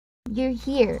you're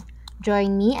here.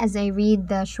 Join me as I read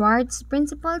the Schwartz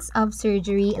Principles of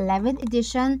Surgery 11th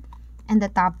edition, and the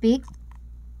topic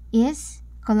is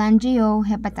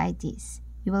cholangiohepatitis.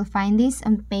 You will find this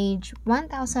on page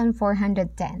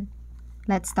 1410.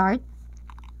 Let's start.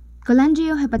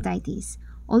 Cholangiohepatitis,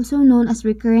 also known as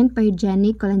recurrent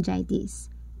pyogenic cholangitis,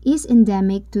 is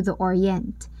endemic to the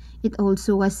Orient. It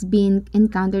also has been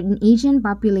encountered in Asian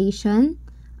population,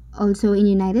 also in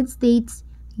United States,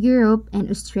 Europe, and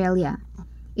Australia.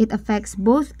 It affects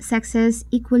both sexes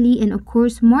equally and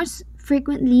occurs more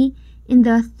frequently in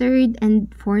the third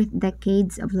and fourth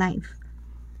decades of life.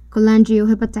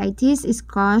 Cholangiohepatitis is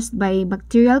caused by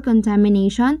bacterial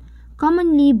contamination,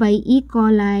 commonly by E.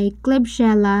 coli,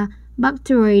 Klebsiella,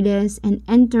 Bacteroides, and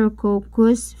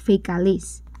Enterococcus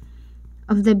faecalis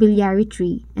of the biliary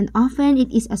tree, and often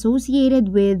it is associated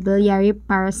with biliary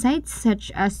parasites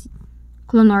such as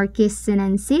Clonorchis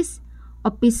sinensis,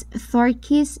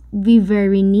 Opisthorchis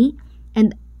viverrini,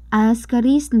 and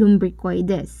Ascaris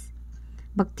lumbricoides.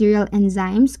 Bacterial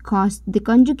enzymes cause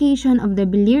deconjugation of the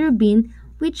bilirubin,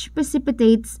 which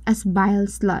precipitates as bile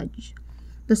sludge.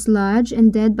 The sludge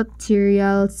and dead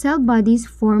bacterial cell bodies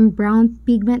form brown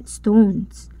pigment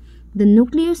stones, the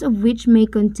nucleus of which may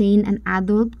contain an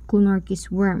adult Clonorchis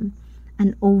worm,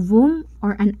 an ovum,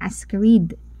 or an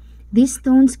ascarid. These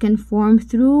stones can form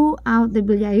throughout the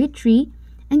biliary tree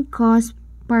and cause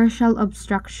partial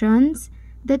obstructions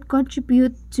that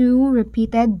contribute to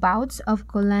repeated bouts of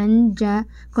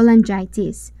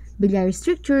cholangitis, biliary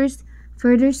strictures,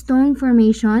 further stone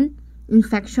formation,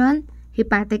 infection,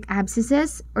 hepatic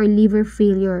abscesses, or liver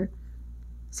failure,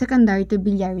 secondary to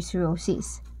biliary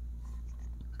cirrhosis.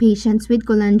 Patients with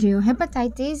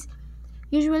cholangiohepatitis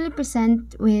usually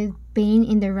present with pain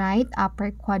in the right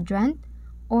upper quadrant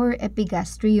or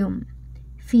epigastrium,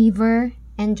 fever,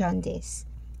 and jaundice.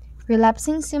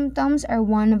 Relapsing symptoms are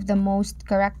one of the most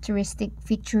characteristic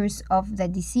features of the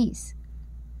disease.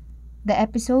 The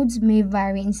episodes may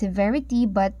vary in severity,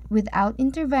 but without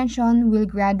intervention will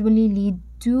gradually lead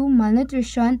to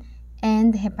malnutrition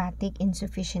and hepatic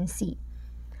insufficiency.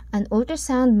 An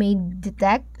ultrasound may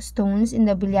detect stones in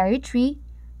the biliary tree,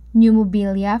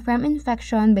 pneumobilia from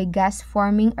infection by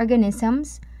gas-forming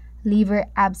organisms, liver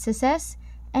abscesses,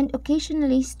 and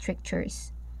occasionally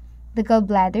strictures. The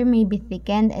gallbladder may be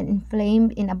thickened and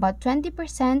inflamed in about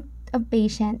 20% of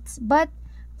patients, but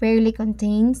rarely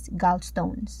contains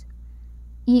gallstones.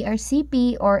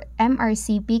 ERCP or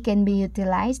MRCP can be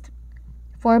utilized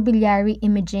for biliary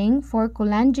imaging for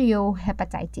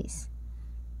cholangiohepatitis.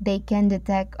 They can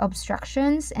detect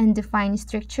obstructions and define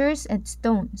strictures and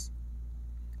stones.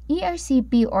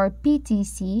 ERCP or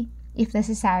PTC, if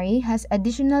necessary, has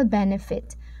additional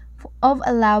benefit of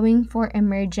allowing for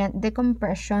emergent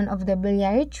decompression of the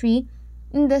biliary tree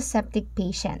in the septic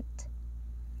patient.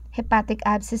 Hepatic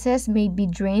abscesses may be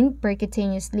drained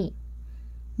percutaneously.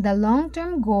 The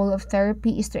long-term goal of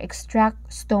therapy is to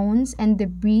extract stones and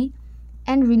debris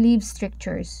and relieve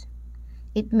strictures.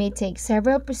 It may take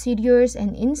several procedures,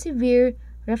 and in severe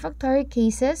refractory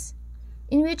cases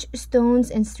in which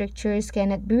stones and strictures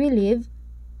cannot be relieved,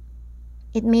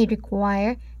 it may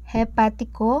require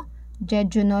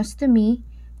hepatico-jejunostomy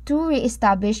to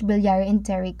re-establish biliary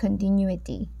enteric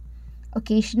continuity.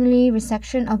 Occasionally,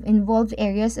 resection of involved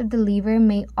areas of the liver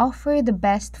may offer the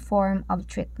best form of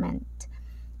treatment.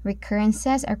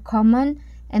 Recurrences are common,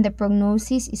 and the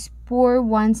prognosis is poor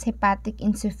once hepatic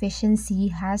insufficiency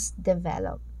has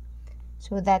developed.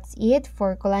 So that's it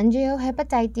for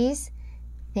cholangiohepatitis.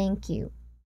 Thank you.